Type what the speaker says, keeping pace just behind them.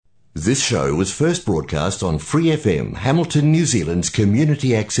This show was first broadcast on Free FM, Hamilton, New Zealand's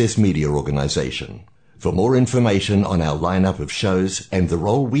community access media organisation. For more information on our lineup of shows and the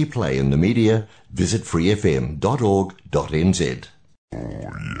role we play in the media, visit freefm.org.nz.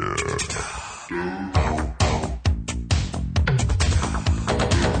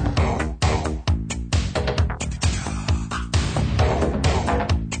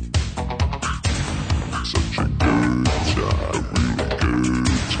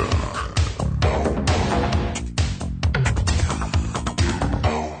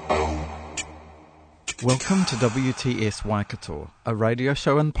 Welcome to WTS Waikato, a radio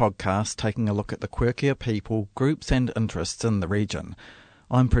show and podcast taking a look at the quirkier people, groups and interests in the region.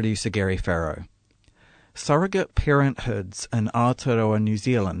 I'm producer Gary Farrow. Surrogate parenthoods in Aotearoa, New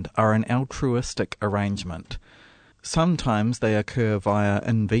Zealand are an altruistic arrangement. Sometimes they occur via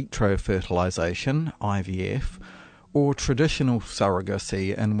in vitro fertilisation, IVF, or traditional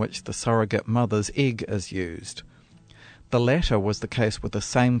surrogacy in which the surrogate mother's egg is used. The latter was the case with a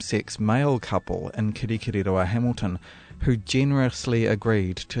same-sex male couple in Kirikiriroa, Hamilton, who generously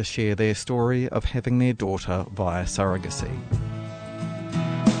agreed to share their story of having their daughter via surrogacy.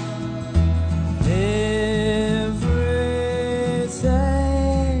 Everything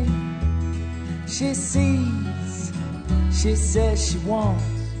she sees, she says she wants.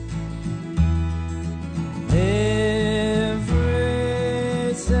 Everything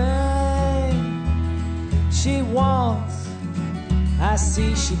she wants, I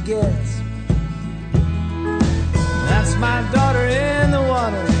see she gets. That's my daughter in the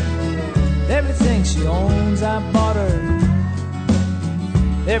water. Everything she owns, I bought her.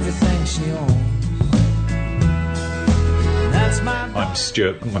 Everything she owns. That's my daughter. I'm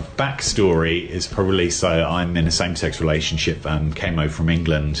Stuart. My backstory is probably I'm in a same-sex relationship. Came over from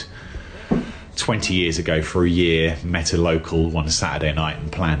England 20 years ago for a year. Met a local on a Saturday night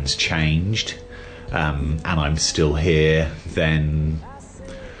and plans changed. And I'm still here. Then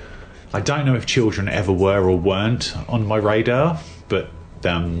I don't know if children ever were or weren't on my radar, but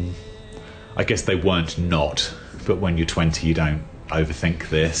I guess they weren't not. But when you're 20, you don't overthink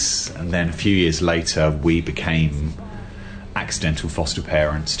this. And then a few years later, we became accidental foster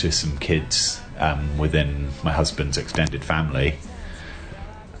parents to some kids within my husband's extended family,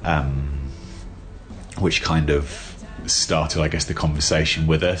 which kind of started, I guess, the conversation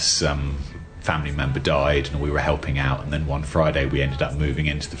with us. Family member died and we were helping out, and then one Friday we ended up moving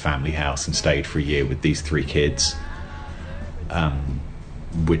into the family house and stayed for a year with these 3 kids,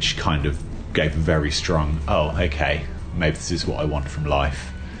 which kind of gave a very strong, okay, maybe this is what I want from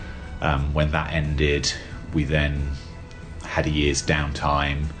life. When that ended, we then had a year's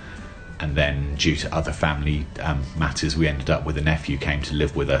downtime, and then due to other family matters, we ended up with a nephew came to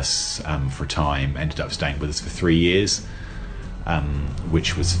live with us for a time, ended up staying with us for 3 years.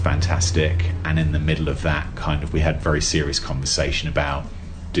 Which was fantastic. And in the middle of that, we had a very serious conversation about,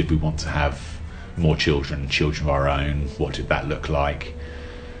 did we want to have more children of our own? What did that look like?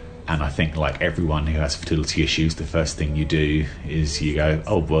 And I think, like everyone who has fertility issues, the first thing you do is you go,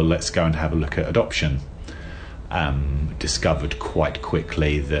 let's go and have a look at adoption. Discovered quite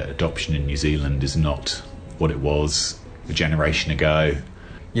quickly that adoption in New Zealand is not what it was a generation ago.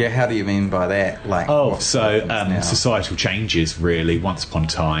 Yeah, how do you mean by that? Societal changes, really. Once upon a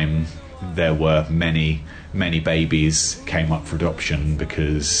time, there were many babies came up for adoption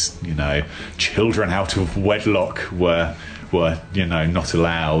because, children out of wedlock were not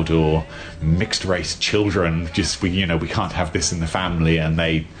allowed, or mixed race children, we can't have this in the family, and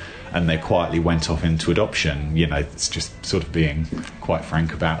they quietly went off into adoption. It's just sort of being quite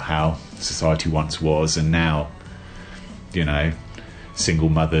frank about how society once was, and now, single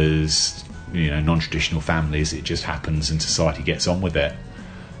mothers, non-traditional families, it just happens and society gets on with it.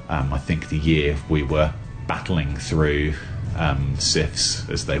 I think the year we were battling through SIFs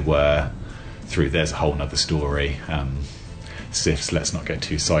as they were through, there's a whole nother story. SIFs, let's not get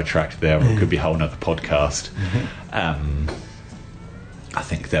too sidetracked there, or it could be a whole nother podcast. I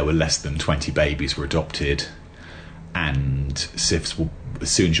think there were less than 20 babies were adopted, and SIFs will, as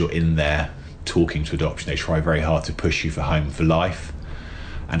soon as you're in there talking to adoption, they try very hard to push you for home for life.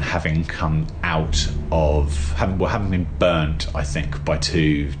 And having come out of having been burnt, I think, by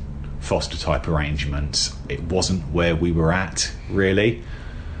 2 foster type arrangements, it wasn't where we were at, really.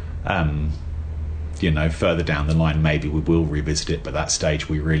 Further down the line, maybe we will revisit it, but at that stage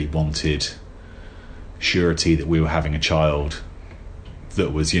we really wanted surety that we were having a child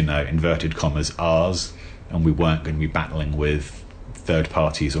that was, inverted commas, ours, and we weren't going to be battling with third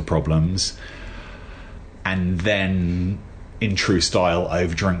parties or problems. And then, in true style,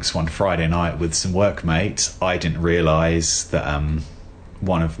 over drinks one Friday night with some workmates, I didn't realise that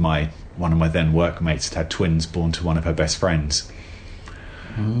one of my then workmates had twins born to one of her best friends.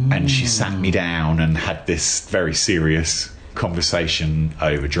 And she sat me down and had this very serious conversation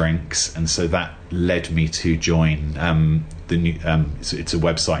over drinks, and so that led me to join the new it's a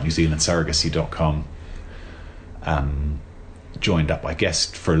website, newzealandsurrogacy.com. Joined up, I guess,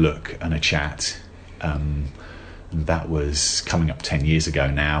 for a look and a chat. And that was coming up 10 years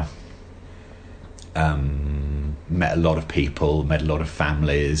ago now. Met a lot of people, met a lot of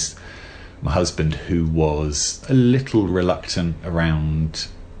families. My husband, who was a little reluctant around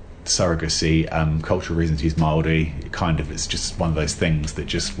surrogacy, cultural reasons, he's Māori. It's just one of those things that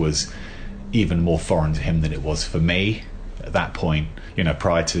just was even more foreign to him than it was for me at that point. You know,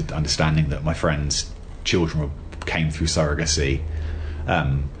 prior to understanding that my friends' children came through surrogacy.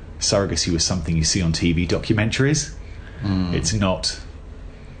 Surrogacy was something you see on TV documentaries. It's not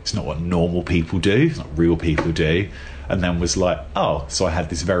what normal people do. It's not real people do. And then was like, so I had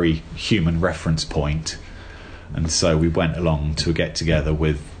this very human reference point. And so we went along to a get-together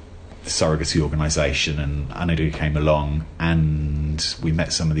with the surrogacy organisation, and Anadu came along, and we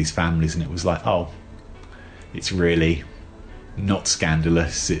met some of these families, and it was like, it's really not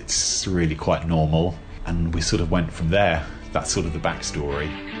scandalous. It's really quite normal. And we sort of went from there. That's sort of the backstory.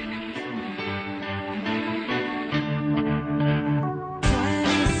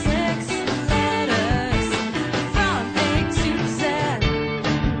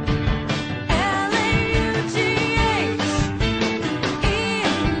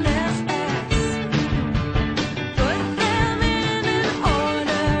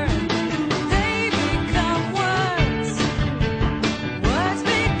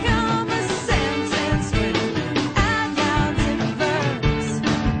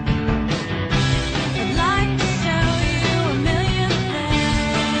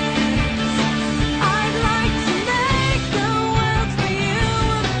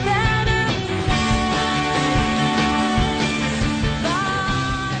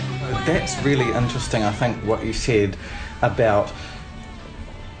 That's really interesting, I think, what you said about,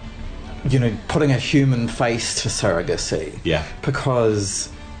 putting a human face to surrogacy. Yeah. Because,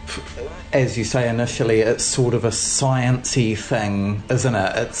 as you say initially, it's sort of a sciencey thing, isn't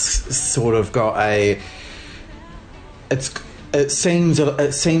it? It's sort of got it seems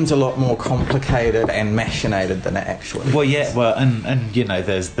a lot more complicated and machinated than it actually is. Well, yeah, and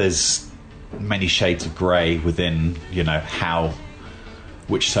there's many shades of grey within,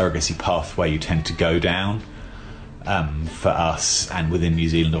 which surrogacy pathway you tend to go down. For us, and within New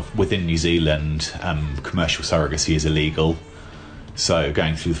Zealand, commercial surrogacy is illegal. So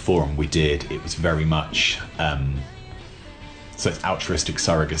going through the forum we did, it was very much so it's altruistic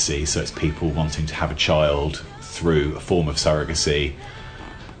surrogacy. So it's people wanting to have a child through a form of surrogacy,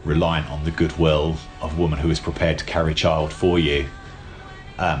 reliant on the goodwill of a woman who is prepared to carry a child for you.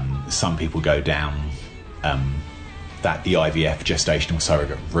 Some people go down that the IVF gestational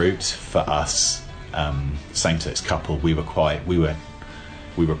surrogate route. For us, same-sex couple, we were pro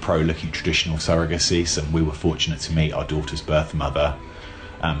looking at traditional surrogacy, so we were fortunate to meet our daughter's birth mother,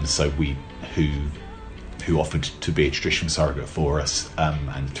 who offered to be a traditional surrogate for us,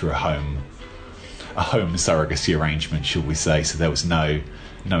 and through a home surrogacy arrangement, shall we say. So there was no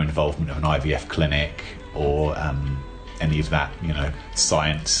involvement of an IVF clinic or any of that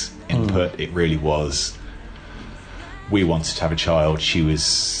science input. It really was, we wanted to have a child, she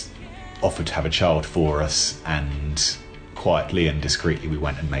was offered to have a child for us, and quietly and discreetly we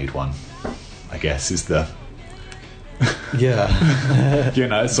went and made one, I guess is the sorry,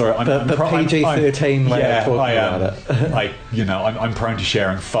 the PG-13 way of talking about it. I'm prone to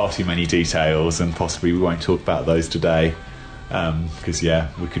sharing far too many details, and possibly we won't talk about those today, because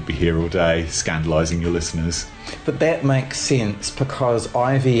we could be here all day scandalising your listeners. But that makes sense, because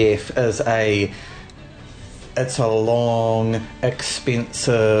IVF is it's a long,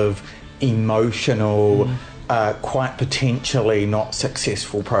 expensive, emotional, quite potentially not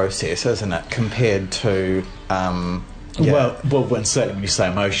successful process, isn't it, compared to well, and certainly when you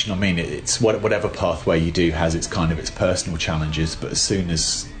say emotional, I mean it's whatever pathway you do has its kind of its personal challenges, but as soon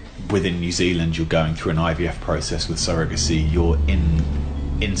as within New Zealand you're going through an IVF process with surrogacy, you're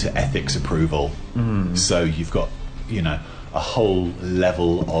into ethics approval. So you've got a whole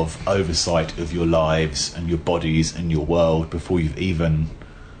level of oversight of your lives and your bodies and your world before you've even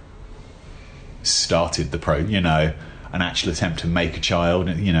started an actual attempt to make a child,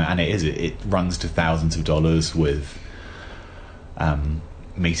 and it runs to thousands of dollars with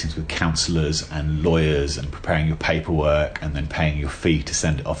meetings with counsellors and lawyers and preparing your paperwork and then paying your fee to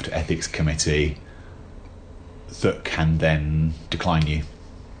send it off to ethics committee that can then decline you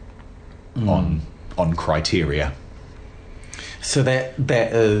on criteria. So that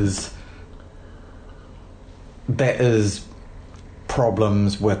is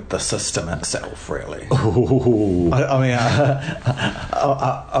problems with the system itself, really. I mean,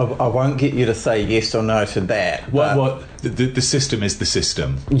 I won't get you to say yes or no to that. The system is the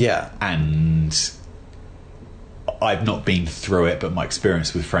system. Yeah. And I've not been through it, but my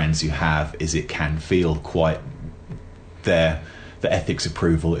experience with friends who have is it can feel quite... The ethics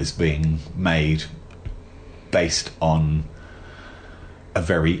approval is being made based on a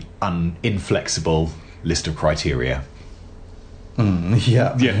very inflexible list of criteria.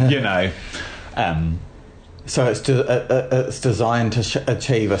 Yeah. So it's designed to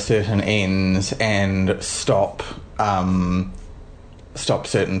achieve a certain ends and stop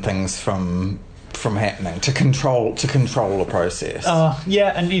certain things from happening, to control the process.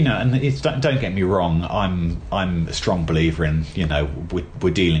 And it's, don't get me wrong, I'm a strong believer in,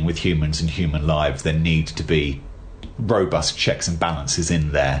 we're dealing with humans and human lives. There need to be robust checks and balances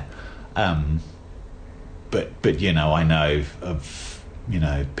in there. But I know of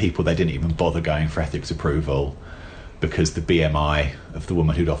people, they didn't even bother going for ethics approval because the BMI of the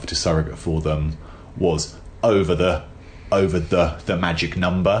woman who'd offered a surrogate for them was over the magic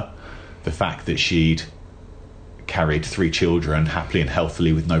number. The fact that she'd carried 3 children happily and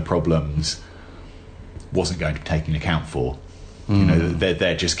healthily with no problems wasn't going to be taken account for.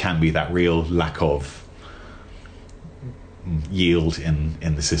 There just can be that real lack of yield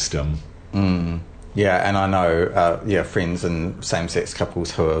in the system. Yeah, and I know friends and same-sex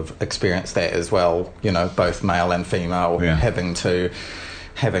couples who have experienced that as well, both male and female, having to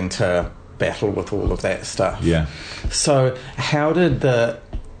battle with all of that stuff. Yeah. So how did the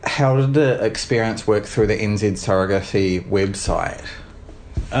experience work through the NZ Surrogacy website?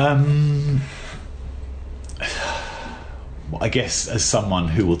 I guess as someone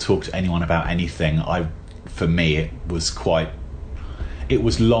who will talk to anyone about anything, for me it was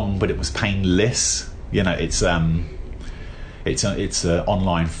long, but it was painless. It's an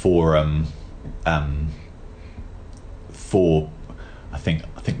online forum for, I think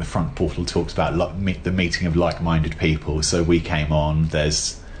the front portal talks about the meeting of like-minded people. So we came on.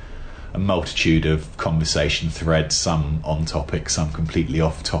 There's a multitude of conversation threads, some on topic, some completely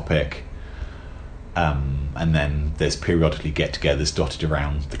off topic. And then there's periodically get-togethers dotted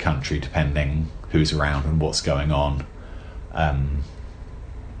around the country, depending who's around and what's going on.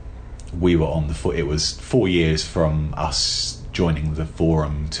 We were on it was 4 years from us joining the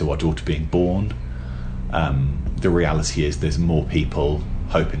forum to our daughter being born. The reality is there's more people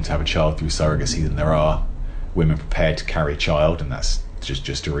hoping to have a child through surrogacy than there are women prepared to carry a child, and that's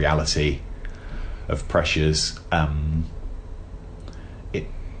just a reality of pressures. It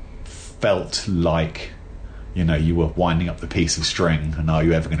felt like you were winding up the piece of string, and are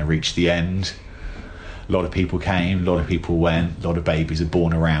you ever going to reach the end? A lot of people came, a lot of people went, a lot of babies are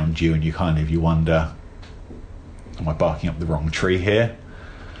born around you, and you wonder, am I barking up the wrong tree here?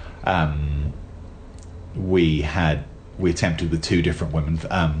 We attempted with 2 different women.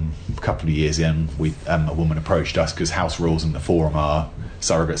 A couple of years in, a woman approached us because house rules in the forum are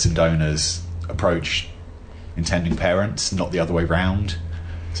surrogates and donors approach intending parents, not the other way round.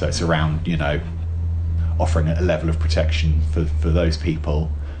 So it's around offering a level of protection for those people.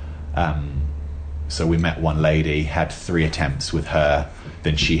 So we met one lady, had 3 attempts with her,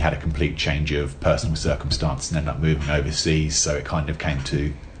 then she had a complete change of personal circumstance and ended up moving overseas, so it kind of came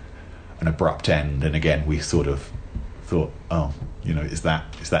to an abrupt end. And again, we sort of thought, is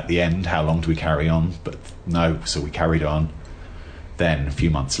that the end? How long do we carry on? But no, so we carried on. Then a few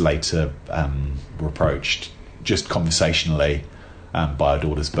months later, were approached just conversationally by our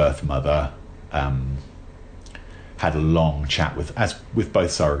daughter's birth mother. Had a long chat with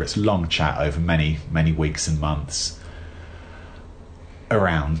both surrogates, long chat over many weeks and months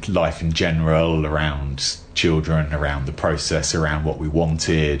around life in general, around children, around the process, around what we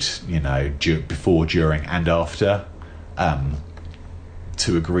wanted, before, during, and after,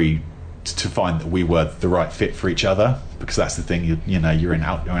 to agree to find that we were the right fit for each other, because that's the thing. You're in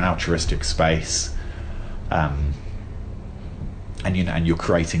an altruistic space. And you're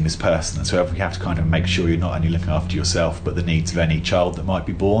creating this person, and so you have to kind of make sure you're not only looking after yourself but the needs of any child that might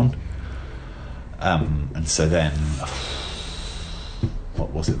be born. And so then,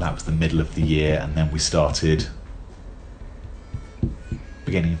 what was it? That was the middle of the year, and then we started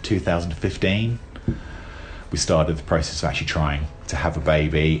beginning of 2015. We started the process of actually trying to have a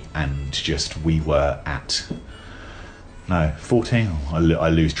baby, and we were at 14. I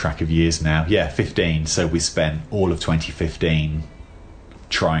lose track of years now. 15. So we spent all of 2015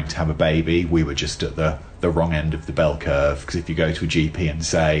 trying to have a baby. We were just at the wrong end of the bell curve, because if you go to a GP and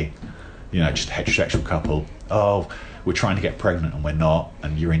say, just a heterosexual couple, we're trying to get pregnant and we're not,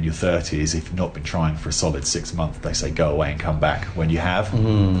 and you're in your 30s, if you've not been trying for a solid 6 months, they say go away and come back when you have.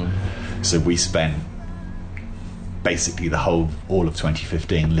 So we spent basically all of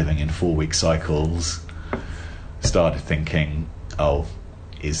 2015 living in 4-week cycles. Started thinking, oh,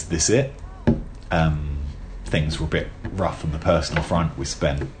 is this it? Things were a bit rough on the personal front. We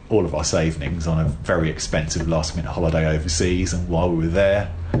spent all of our savings on a very expensive last minute holiday overseas, and while we were there,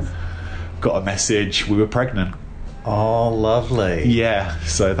 got a message we were pregnant. Oh, lovely. Yeah,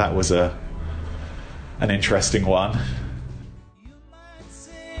 so that was an interesting one. You might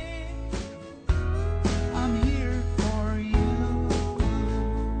say I'm here for you.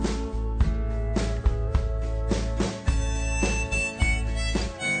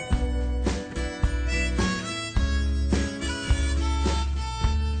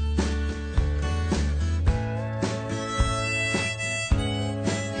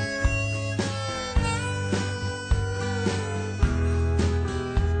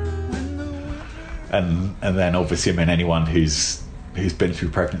 And then obviously, I mean, anyone who's been through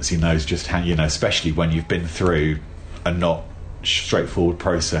pregnancy knows just how, especially when you've been through a not straightforward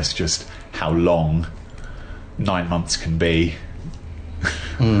process, just how long 9 months can be.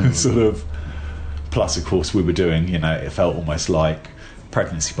 Sort of. Plus, of course, we were doing, it felt almost like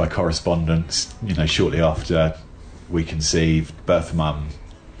pregnancy by correspondence. Shortly after we conceived, birth mum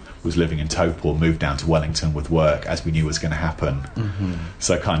was living in Topor, moved down to Wellington with work, as we knew was going to happen.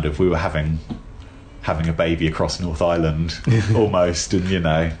 So kind of we were having a baby across North Island almost,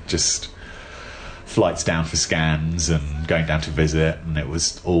 and just flights down for scans and going down to visit, and it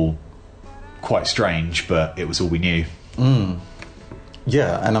was all quite strange, but it was all we knew.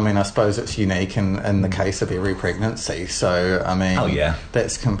 Yeah, and I mean, I suppose it's unique in the case of every pregnancy. So, I mean, oh, yeah,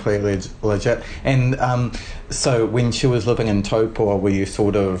 that's completely legit. And so when she was living in Topor, were you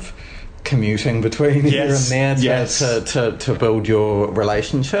sort of commuting between here and there to build your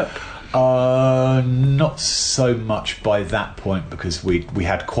relationship? Not so much by that point, because we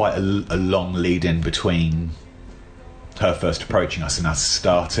had quite a long lead in between her first approaching us and us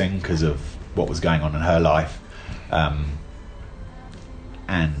starting, because of what was going on in her life.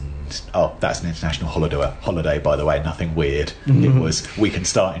 That's an international holiday, by the way, nothing weird. It was, we can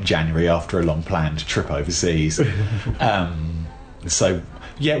start in January after a long planned trip overseas. So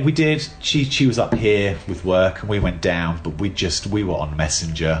yeah, we did. She was up here with work and we went down, but we were on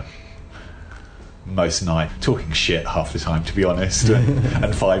Messenger most night, talking shit half the time, to be honest.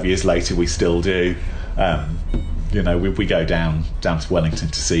 And 5 years later we still do. We go down to Wellington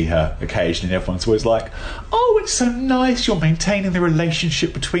to see her occasionally, and everyone's always like, oh, it's so nice you're maintaining the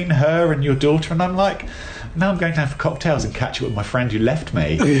relationship between her and your daughter. And I'm like, now I'm going down for cocktails and catch up with my friend who left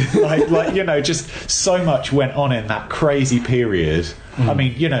me. Just so much went on in that crazy period. I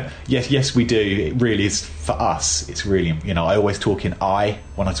mean, yes, we do. It really is, for us, it's really, I always talk in I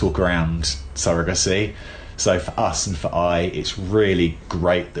when I talk around surrogacy. So for us and for I, it's really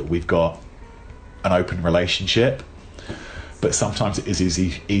great that we've got an open relationship, but sometimes it is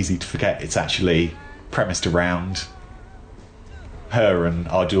easy to forget it's actually premised around her and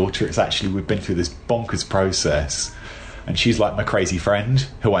our daughter. It's actually, we've been through this bonkers process, and she's like my crazy friend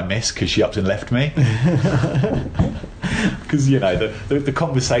who I miss because she upped and left me. Because the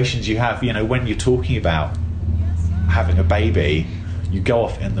conversations you have, when you're talking about having a baby, you go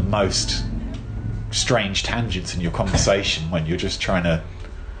off in the most strange tangents in your conversation when you're just trying to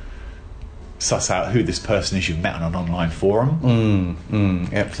suss out who this person is you've met on an online forum.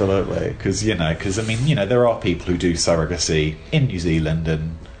 Absolutely. Because I mean, there are people who do surrogacy in New Zealand,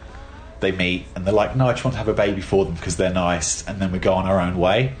 and they meet and they're like, no, I just want to have a baby for them because they're nice, and then we go on our own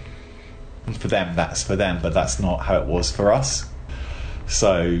way. And for them, that's for them, but that's not how it was for us.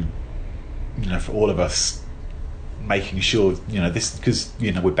 So, for all of us, making sure, this, because,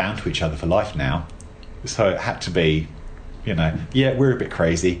 we're bound to each other for life now. So it had to be, yeah, we're a bit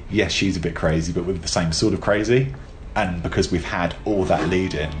crazy. Yes, she's a bit crazy, but we're the same sort of crazy. And because we've had all that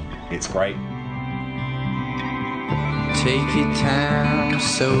lead in, it's great. Take your time,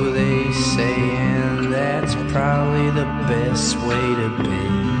 so they say, and that's probably the best way to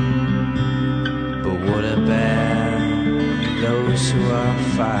be. But what about those who are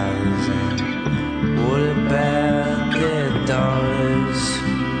fathers, and what about their daughters?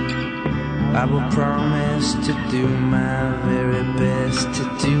 I will promise to do my very best, to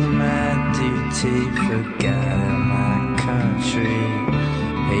do my duty for God and my country.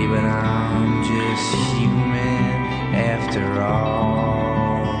 Hey, but I'm just human after all.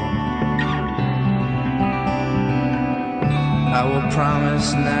 I will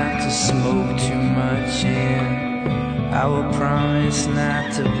promise not to smoke too much, and I will promise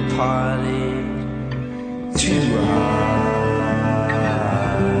not to party Too hard.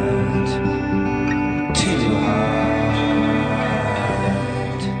 Too hard.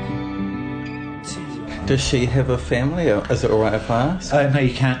 Does she have a family? Or is it alright if I ask? No,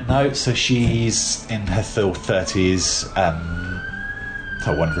 you can't. No, so she's in her 30s.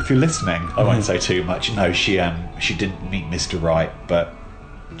 I wonder if you're listening. I won't say too much. No, she didn't meet Mr. Right, but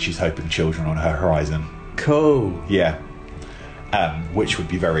she's hoping children on her horizon. Cool. Yeah, which would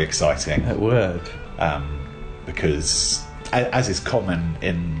be very exciting. It would. Because, as is common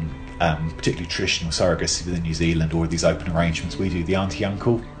in particularly traditional surrogacy within New Zealand, or these open arrangements, we do the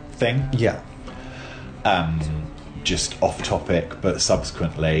auntie-uncle thing. Yeah. Just off topic, but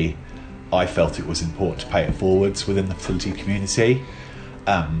subsequently I felt it was important to pay it forwards within the fertility community,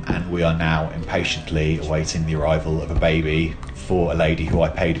 and we are now impatiently awaiting the arrival of a baby for a lady who I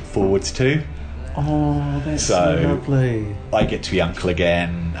paid it forwards to. Oh, that's so lovely. I get to be uncle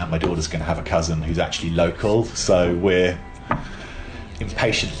again, and my daughter's going to have a cousin who's actually local, so we're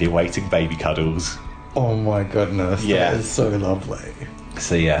impatiently awaiting baby cuddles. Oh my goodness, Yeah. that is so lovely.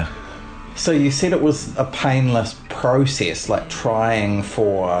 So yeah. So you said it was a painless process, like trying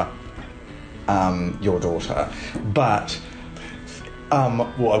for your daughter, but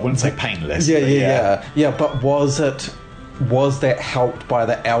Well, I wouldn't say painless. yeah, but yeah. But was that helped by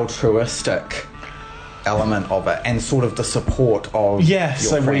the altruistic element of it and sort of the support of Yeah, your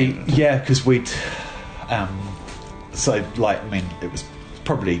so friend? because we'd so like, I mean, it was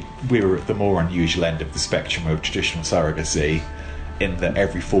probably, we were at the more unusual end of the spectrum of traditional surrogacy, in that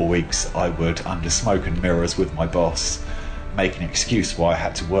every 4 weeks I would, under smoke and mirrors with my boss, make an excuse why I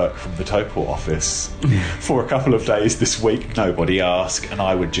had to work from the Toport office for a couple of days this week. Nobody asked, and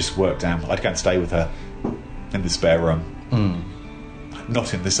I would just work down. I'd go and stay with her in the spare room,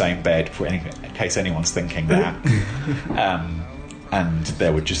 not in the same bed, for in case anyone's thinking that. And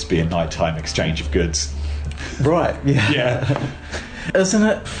there would just be a nighttime exchange of goods. Right, yeah. Yeah. Isn't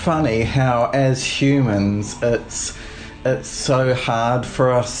it funny how, as humans, it's so hard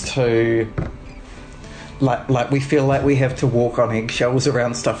for us to like we feel like we have to walk on eggshells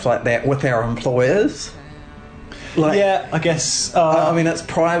around stuff like that with our employers. Like, Yeah, I guess. I mean, it's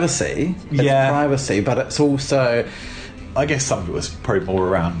privacy. It's privacy, but it's also. I guess some of it was probably more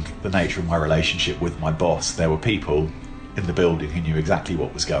around the nature of my relationship with my boss. There were people in the building who knew exactly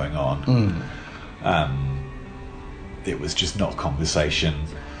what was going on. It was just not a conversation.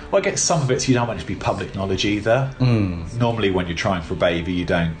 Well, I guess some of it, you don't want it to be public knowledge either. Normally when you're trying for a baby, you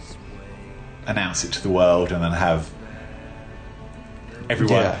don't announce it to the world and then have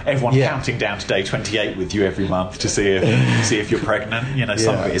everyone counting down to day 28 with you every month to see if you're pregnant. You know,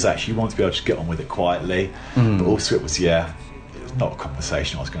 some of it is actually you want to be able to get on with it quietly, but also it was not a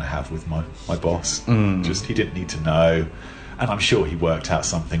conversation I was going to have with my boss. Just, he didn't need to know, and I'm sure he worked out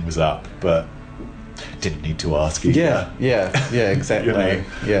something was up, but didn't need to ask either. Yeah, exactly. You know?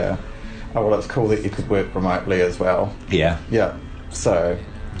 Yeah. Oh, well, it's cool that you could work remotely as well. Yeah. So,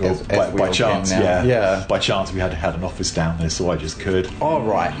 Well, as by we all chance, can now. yeah. By chance, we had an office down there, so I just could. Oh,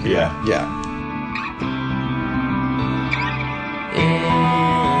 right. Yeah.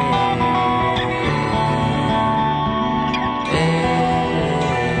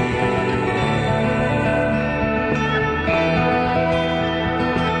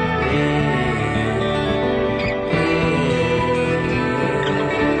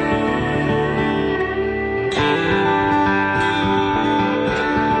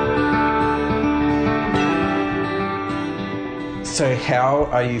 So how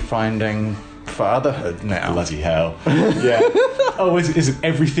are you finding fatherhood now? Bloody hell. Yeah. Oh, is it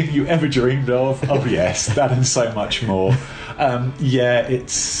everything you ever dreamed of? Oh, yes, that and so much more.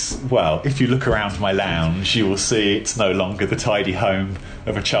 It's, well, if you look around my lounge, you will see it's no longer the tidy home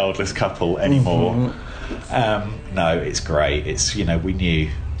of a childless couple anymore. No, it's great. It's, we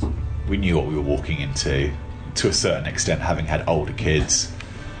knew what we were walking into, to a certain extent, having had older kids.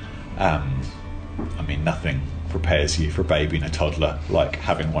 I mean, nothing prepares you for a baby and a toddler like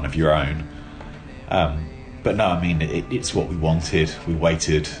having one of your own. But no, I mean, it's what we wanted. We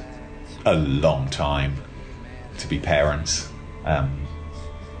waited a long time to be parents. I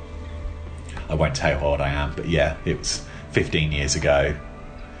won't tell you how old I am, but yeah, it was 15 years ago.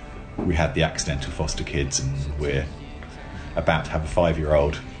 We had the accidental foster kids, and we're about to have a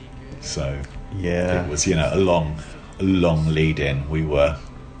 5-year-old. So Yeah. it was, a long lead in. We were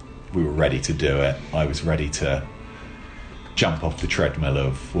ready to do it. I was ready to jump off the treadmill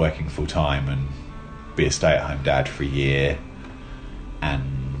of working full time and be a stay-at-home dad for a year,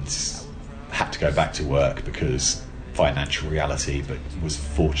 and had to go back to work because financial reality, but was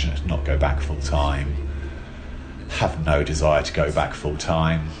fortunate to not go back full time. Have no desire to go back full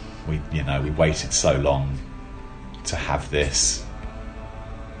time. We waited so long to have this.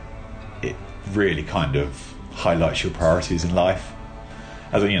 It really kind of highlights your priorities in life.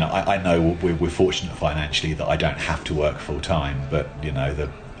 As I know we're fortunate financially that I don't have to work full time, but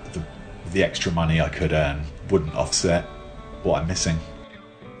the extra money I could earn wouldn't offset what I'm missing.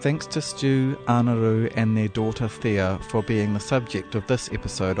 Thanks to Stu, Anaru and their daughter Thea for being the subject of this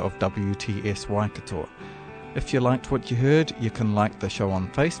episode of WTS Waikato. If you liked what you heard, you can like the show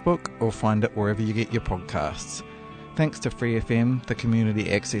on Facebook or find it wherever you get your podcasts. Thanks to Free FM, the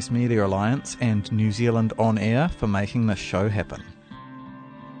Community Access Media Alliance and New Zealand On Air for making this show happen.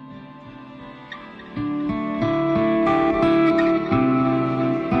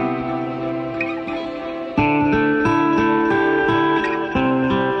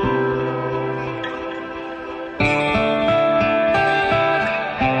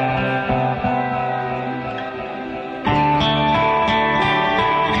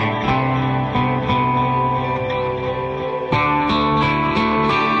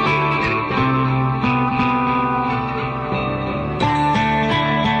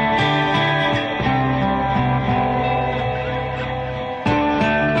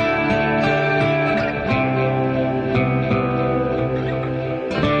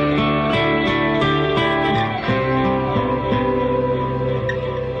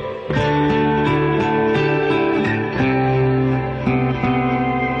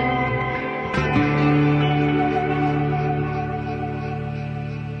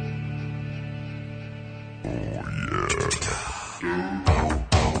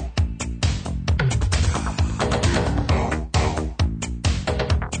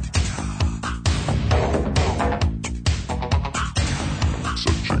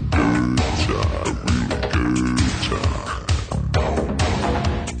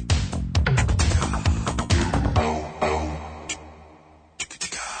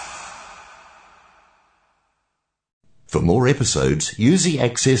 For more episodes, use the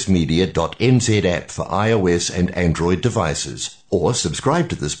accessmedia.nz app for iOS and Android devices, or subscribe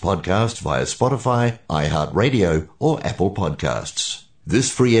to this podcast via Spotify, iHeartRadio, or Apple Podcasts.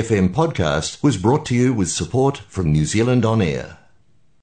 This Free FM podcast was brought to you with support from New Zealand On Air.